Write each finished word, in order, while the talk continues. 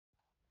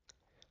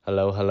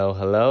Hello, hello,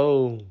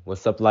 hello.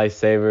 What's up,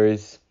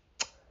 lifesavers?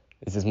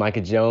 This is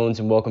Micah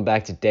Jones, and welcome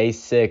back to day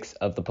 6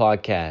 of the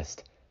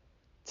podcast.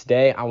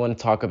 Today, I want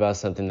to talk about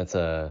something that's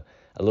a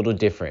little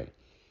different.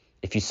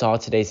 If you saw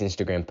today's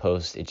Instagram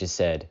post, it just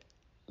said,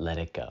 let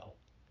it go.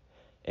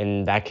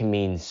 And that can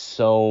mean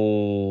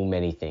so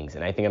many things.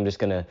 And I think I'm just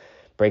going to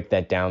break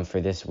that down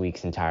for this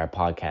week's entire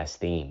podcast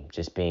theme,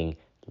 just being,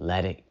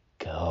 let it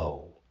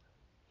go.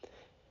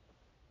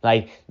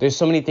 Like, there's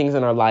so many things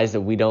in our lives that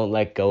we don't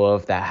let go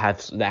of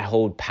that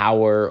hold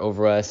power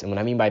over us. And what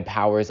I mean by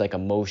power is like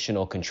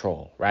emotional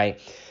control, right?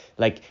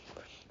 Like,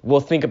 we'll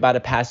think about a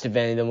past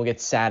event and then we'll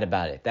get sad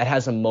about it. That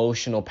has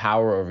emotional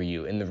power over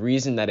you. And the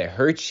reason that it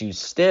hurts you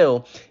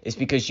still is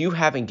because you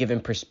haven't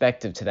given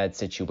perspective to that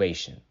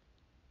situation,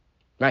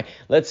 right?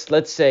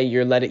 Let's say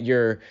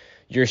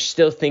you're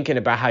still thinking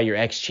about how your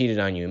ex cheated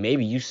on you.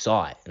 Maybe you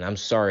saw it, and I'm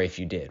sorry if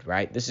you did,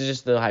 right? This is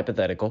just the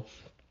hypothetical.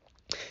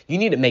 You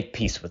need to make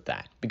peace with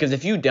that, because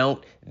if you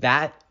don't,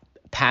 that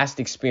past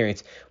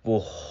experience will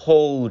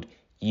hold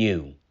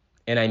you.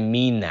 And I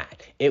mean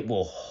that. It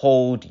will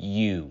hold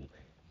you.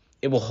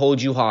 It will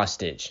hold you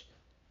hostage.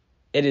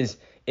 It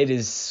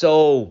is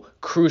so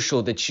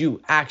crucial that you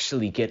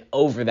actually get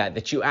over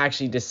that you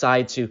actually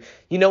decide to,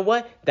 you know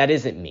what? That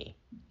isn't me.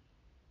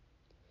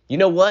 You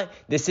know what?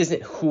 This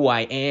isn't who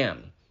I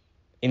am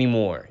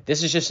anymore.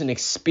 This is just an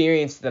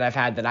experience that I've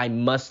had that I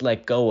must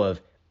let go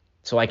of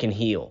so I can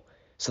heal,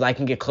 so that I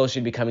can get closer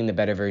to becoming the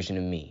better version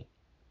of me.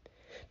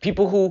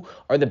 People who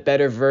are the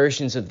better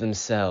versions of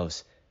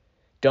themselves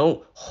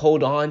don't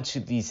hold on to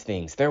these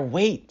things. They're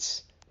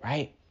weights,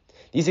 right?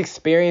 These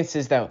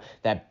experiences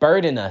that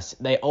burden us,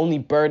 they only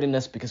burden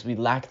us because we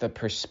lack the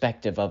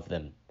perspective of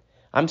them.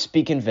 I'm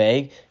speaking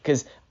vague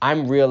because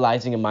I'm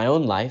realizing in my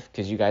own life,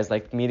 because you guys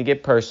like me to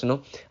get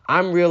personal,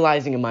 I'm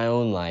realizing in my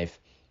own life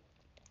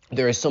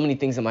there are so many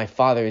things that my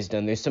father has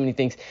done. There's so many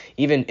things,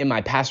 even in my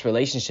past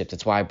relationships.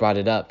 That's why I brought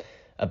it up,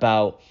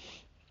 about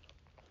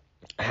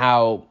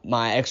how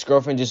my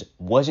ex-girlfriend just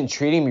wasn't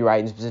treating me right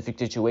in specific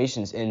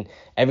situations. And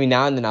every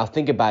now and then I'll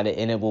think about it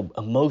and it will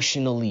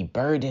emotionally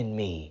burden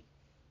me.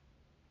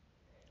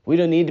 We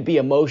don't need to be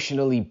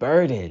emotionally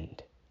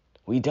burdened.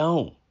 We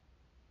don't.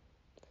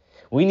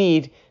 We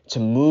need to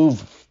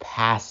move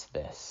past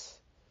this.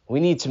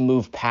 We need to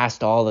move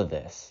past all of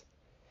this,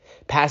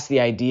 past the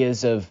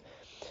ideas of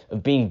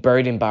being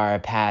burdened by our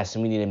past,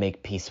 and we need to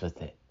make peace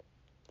with it.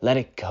 Let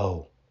it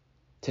go.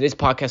 Today's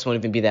podcast won't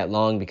even be that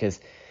long because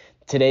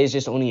today is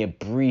just only a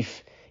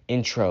brief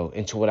intro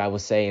into what I will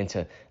say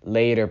into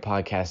later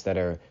podcasts that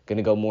are going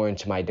to go more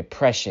into my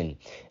depression,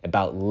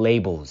 about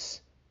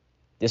labels.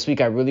 This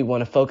week I really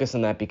want to focus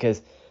on that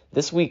because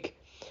this week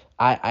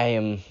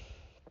I've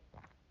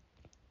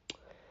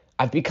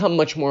become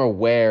much more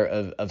aware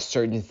of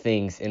certain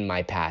things in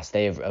my past.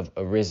 They have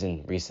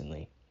arisen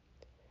recently.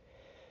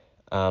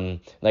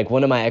 Like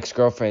one of my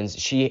ex-girlfriends,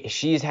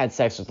 she's had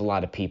sex with a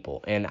lot of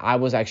people, and I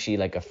was actually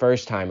like a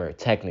first timer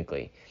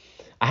technically.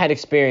 I had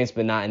experience,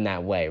 but not in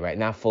that way, right?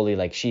 Not fully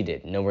like she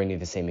did, nowhere near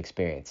the same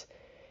experience.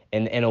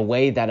 And in a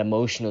way that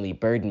emotionally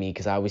burdened me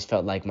because I always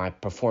felt like my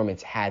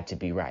performance had to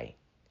be right.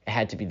 It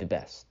had to be the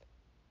best.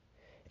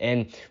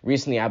 And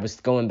recently I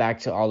was going back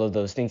to all of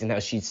those things and how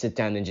she'd sit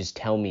down and just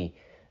tell me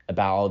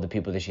about all the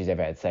people that she's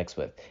ever had sex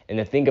with. And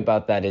the thing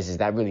about that is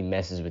that really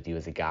messes with you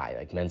as a guy,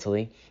 like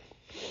mentally.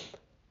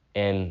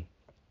 And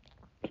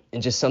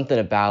just something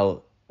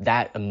about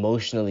that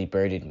emotionally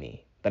burdened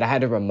me. But I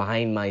had to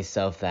remind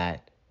myself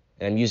that,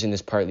 and I'm using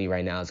this partly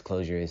right now as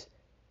closure, is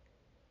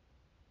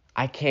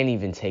I can't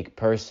even take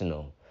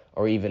personal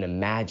or even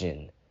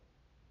imagine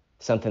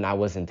something I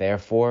wasn't there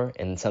for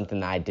and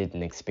something that I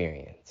didn't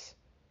experience.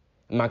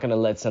 I'm not going to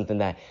let something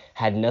that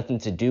had nothing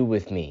to do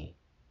with me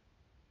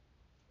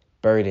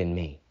burden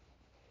me.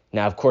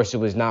 Now, of course, it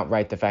was not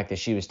right the fact that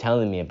she was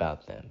telling me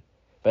about them.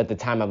 But at the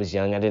time I was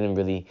young, I didn't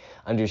really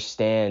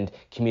understand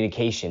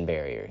communication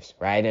barriers,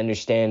 right? I didn't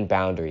understand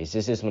boundaries.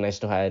 This is when I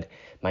still had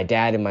my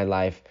dad in my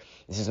life.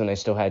 This is when I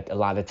still had a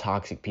lot of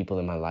toxic people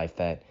in my life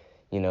that,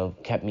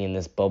 kept me in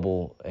this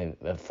bubble and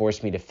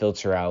forced me to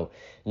filter out,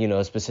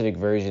 a specific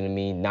version of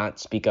me, not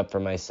speak up for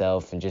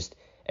myself and just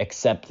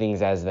accept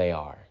things as they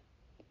are.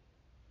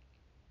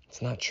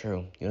 It's not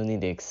true. You don't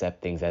need to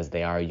accept things as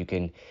they are. You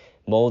can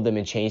mold them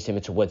and change them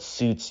into what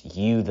suits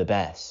you the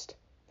best.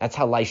 That's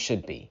how life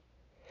should be.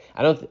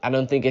 I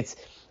don't think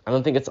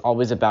it's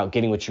always about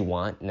getting what you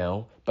want,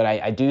 no. But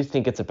I do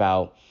think it's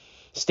about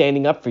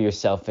standing up for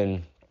yourself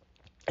and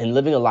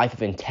living a life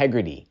of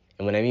integrity.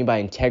 And what I mean by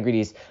integrity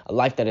is a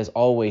life that is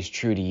always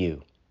true to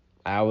you.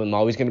 I'm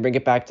always going to bring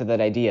it back to that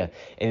idea.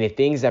 And the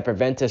things that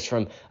prevent us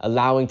from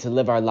allowing to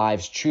live our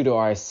lives true to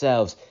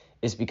ourselves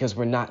is because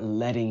we're not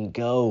letting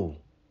go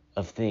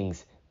of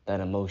things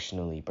that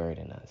emotionally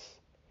burden us.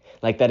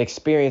 Like that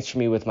experience for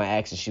me with my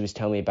ex, and she was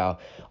telling me about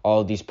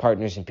all these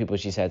partners and people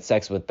she's had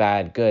sex with,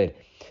 bad, good.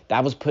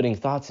 That was putting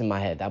thoughts in my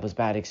head. That was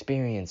bad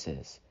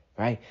experiences,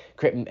 right?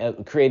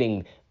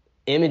 Creating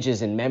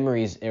images and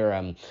memories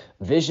or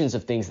visions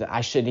of things that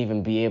I shouldn't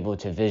even be able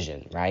to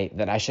vision, right?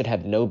 That I should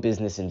have no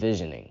business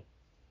envisioning.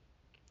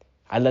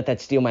 I let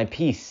that steal my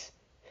peace.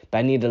 But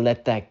I need to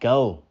let that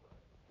go,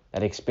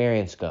 that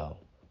experience go.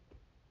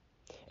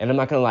 And I'm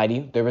not going to lie to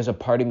you, there is a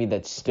part of me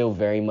that still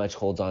very much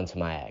holds on to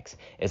my ex.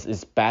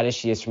 As bad as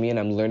she is for me, and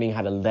I'm learning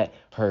how to let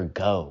her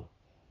go.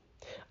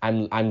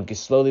 I'm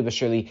slowly but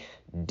surely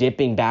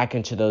dipping back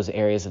into those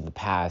areas of the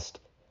past.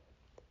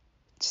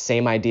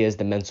 Same idea as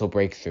the mental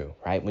breakthrough,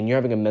 right? When you're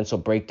having a mental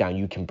breakdown,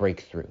 you can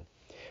break through.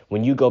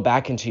 When you go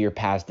back into your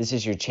past, this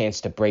is your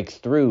chance to break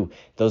through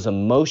those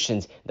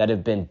emotions that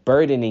have been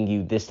burdening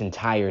you this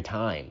entire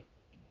time.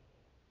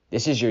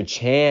 This is your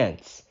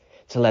chance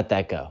to let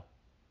that go.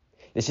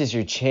 This is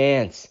your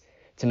chance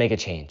to make a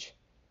change,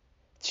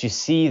 to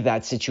see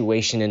that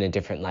situation in a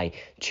different light,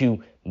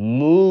 to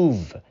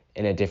move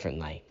in a different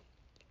light.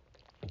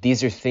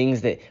 These are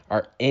things that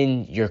are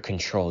in your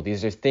control.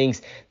 These are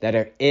things that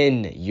are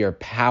in your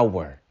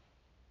power.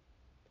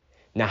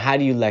 Now, how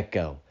do you let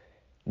go?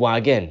 Well,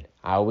 again,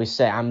 I always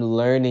say I'm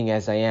learning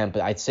as I am,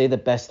 but I'd say the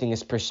best thing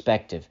is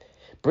perspective.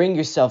 Bring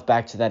yourself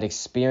back to that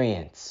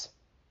experience.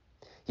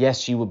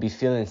 Yes, you will be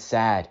feeling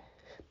sad,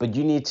 but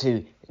you need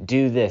to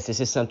do this.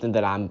 This is something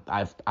that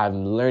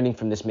I'm learning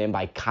from this man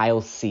by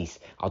Kyle Cease.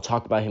 I'll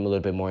talk about him a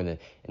little bit more in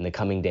the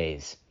coming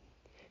days.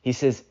 He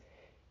says,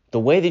 the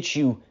way that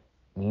you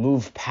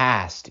move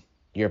past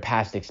your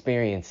past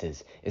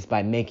experiences is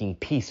by making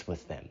peace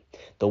with them.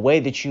 The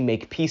way that you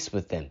make peace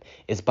with them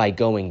is by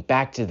going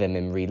back to them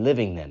and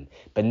reliving them,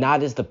 but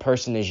not as the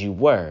person as you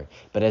were,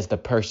 but as the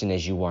person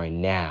as you are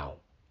now.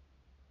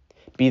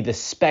 Be the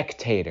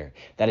spectator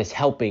that is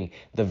helping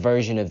the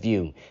version of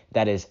you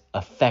that is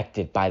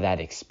affected by that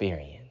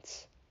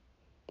experience.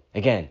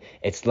 Again,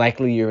 it's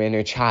likely your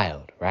inner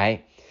child,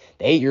 right?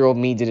 The 8-year-old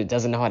me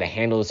doesn't know how to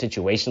handle a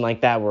situation like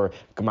that, where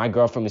my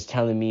girlfriend was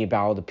telling me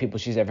about all the people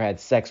she's ever had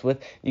sex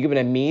with. You get what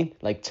I mean?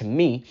 Like, to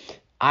me,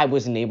 I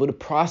wasn't able to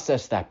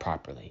process that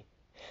properly.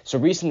 So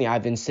recently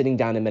I've been sitting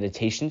down in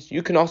meditations.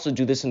 You can also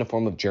do this in a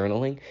form of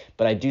journaling,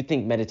 but I do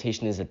think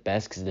meditation is the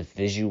best because the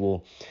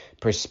visual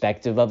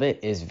perspective of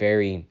it is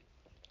very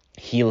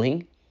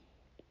healing.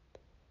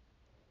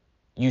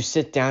 You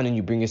sit down and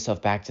you bring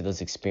yourself back to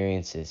those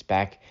experiences,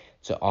 back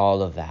to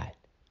all of that.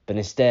 But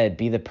instead,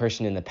 be the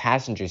person in the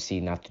passenger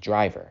seat, not the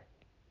driver.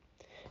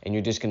 And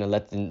you're just going to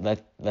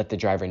let the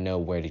driver know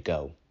where to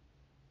go.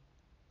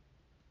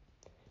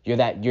 You're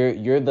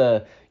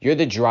the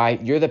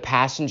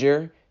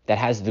passenger that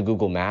has the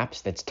Google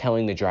Maps that's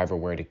telling the driver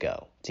where to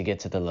go to get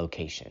to the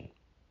location.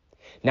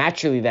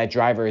 Naturally, that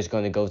driver is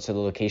going to go to the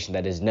location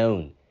that is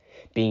known,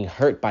 being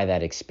hurt by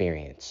that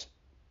experience,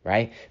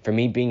 right? For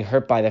me, being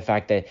hurt by the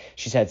fact that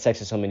she's had sex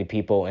with so many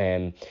people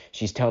and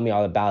she's telling me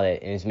all about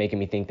it, and it's making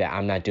me think that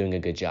I'm not doing a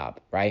good job,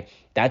 right?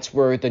 That's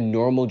where the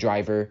normal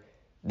driver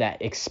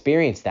that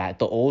experienced that,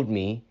 the old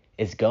me,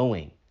 is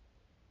going.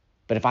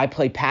 But if I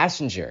play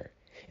passenger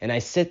and I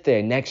sit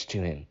there next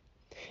to him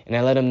and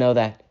I let him know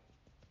that,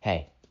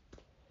 hey,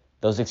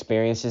 those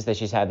experiences that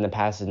she's had in the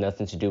past has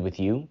nothing to do with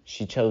you.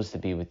 She chose to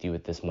be with you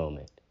at this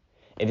moment.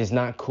 It is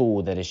not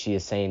cool that she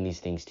is saying these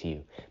things to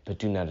you, but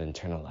do not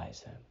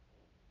internalize them.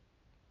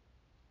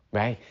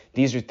 Right?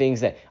 These are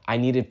things that I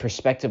needed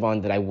perspective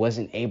on that I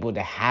wasn't able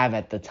to have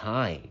at the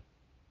time.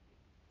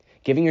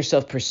 Giving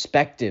yourself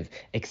perspective,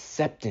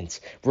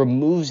 acceptance,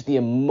 removes the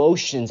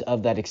emotions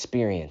of that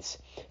experience.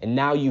 And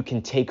now you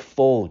can take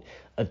fold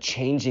of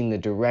changing the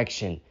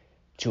direction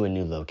to a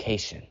new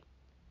location.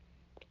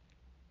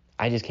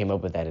 I just came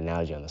up with that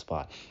analogy on the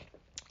spot,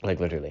 like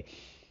literally.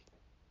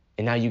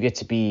 And now you get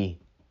to be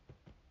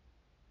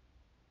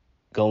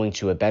going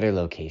to a better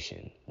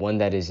location, one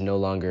that is no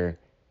longer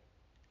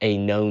a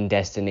known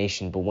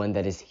destination, but one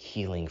that is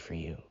healing for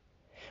you,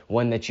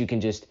 one that you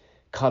can just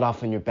cut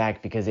off on your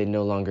back because it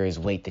no longer is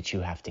weight that you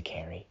have to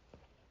carry.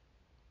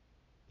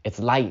 It's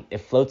light.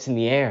 It floats in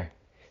the air.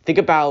 Think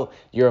about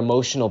your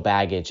emotional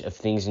baggage of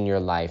things in your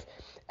life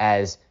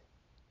as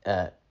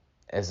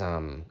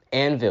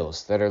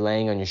anvils that are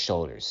laying on your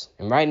shoulders.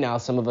 And right now,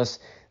 some of us,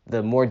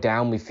 the more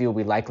down we feel,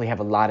 we likely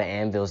have a lot of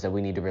anvils that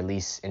we need to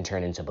release and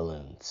turn into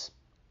balloons,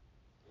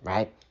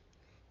 right?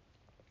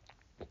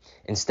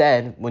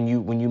 Instead, when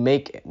you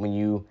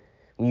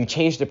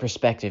change the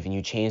perspective and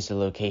you change the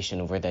location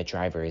of where that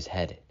driver is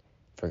headed,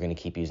 if we're going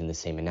to keep using the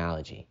same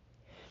analogy,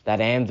 that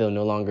anvil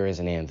no longer is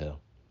an anvil.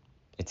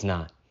 It's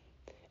not.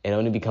 It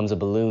only becomes a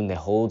balloon that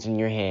holds in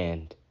your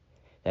hand.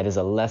 That is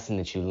a lesson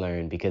that you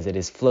learn because it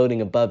is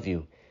floating above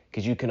you,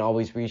 because you can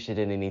always reach it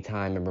at any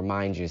time and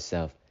remind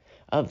yourself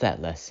of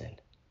that lesson.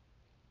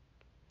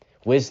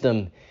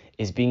 Wisdom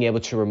is being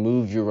able to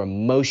remove your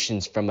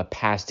emotions from a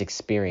past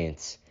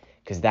experience,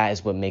 because that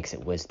is what makes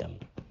it wisdom.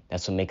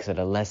 That's what makes it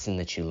a lesson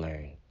that you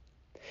learn.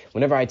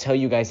 Whenever I tell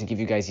you guys and give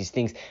you guys these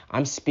things,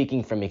 I'm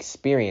speaking from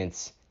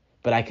experience,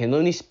 but I can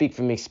only speak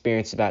from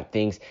experience about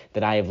things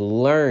that I have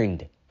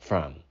learned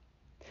from.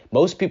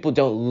 Most people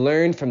don't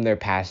learn from their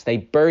past. They're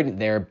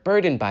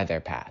burdened by their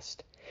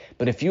past.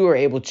 But if you are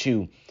able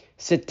to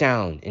sit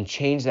down and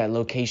change that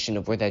location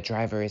of where that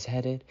driver is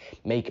headed,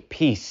 make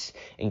peace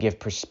and give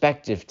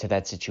perspective to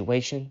that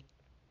situation,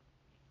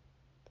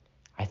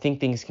 I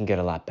think things can get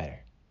a lot better,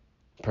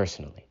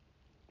 personally.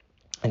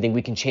 I think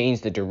we can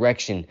change the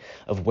direction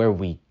of where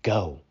we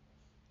go.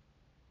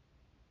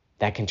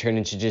 That can turn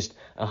into just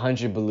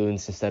 100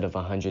 balloons instead of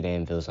 100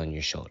 anvils on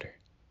your shoulder.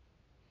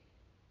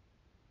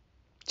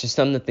 Just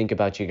something to think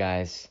about, you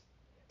guys.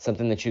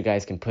 Something that you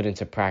guys can put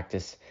into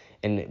practice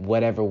in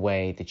whatever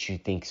way that you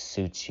think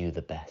suits you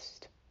the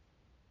best.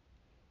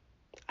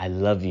 I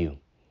love you,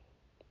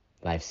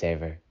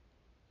 Lifesaver.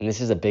 And this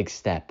is a big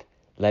step.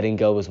 Letting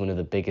go is one of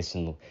the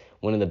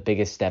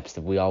biggest steps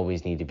that we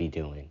always need to be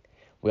doing.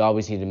 We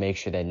always need to make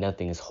sure that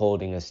nothing is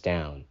holding us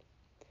down.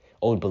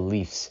 Old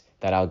beliefs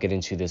that I'll get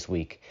into this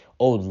week.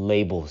 Old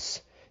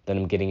labels that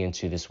I'm getting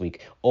into this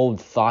week.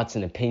 Old thoughts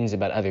and opinions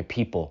about other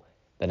people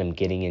that I'm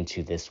getting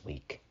into this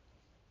week.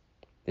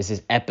 This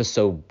is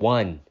episode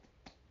 1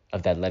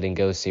 of that Letting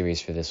Go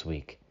series for this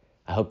week.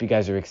 I hope you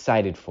guys are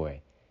excited for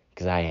it,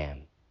 because I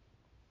am.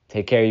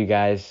 Take care, you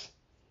guys,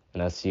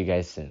 and I'll see you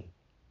guys soon.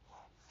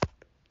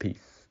 Peace.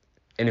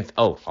 And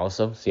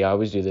also, see, I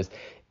always do this.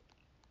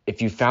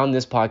 If you found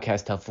this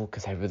podcast helpful,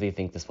 because I really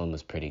think this one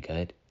was pretty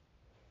good,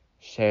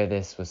 share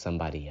this with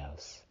somebody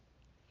else.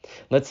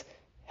 Let's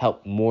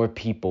help more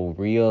people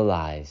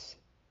realize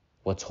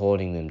what's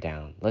holding them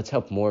down. Let's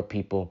help more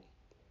people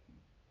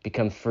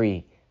become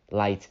free,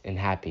 light, and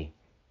happy,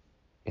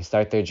 and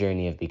start their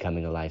journey of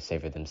becoming a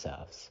lifesaver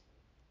themselves.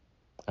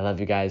 I love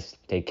you guys.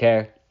 Take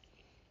care.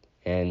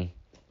 And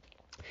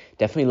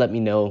definitely let me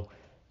know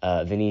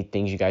of any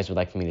things you guys would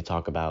like for me to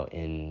talk about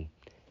in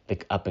the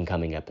up and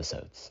coming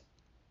episodes.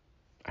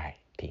 All right.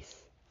 Peace.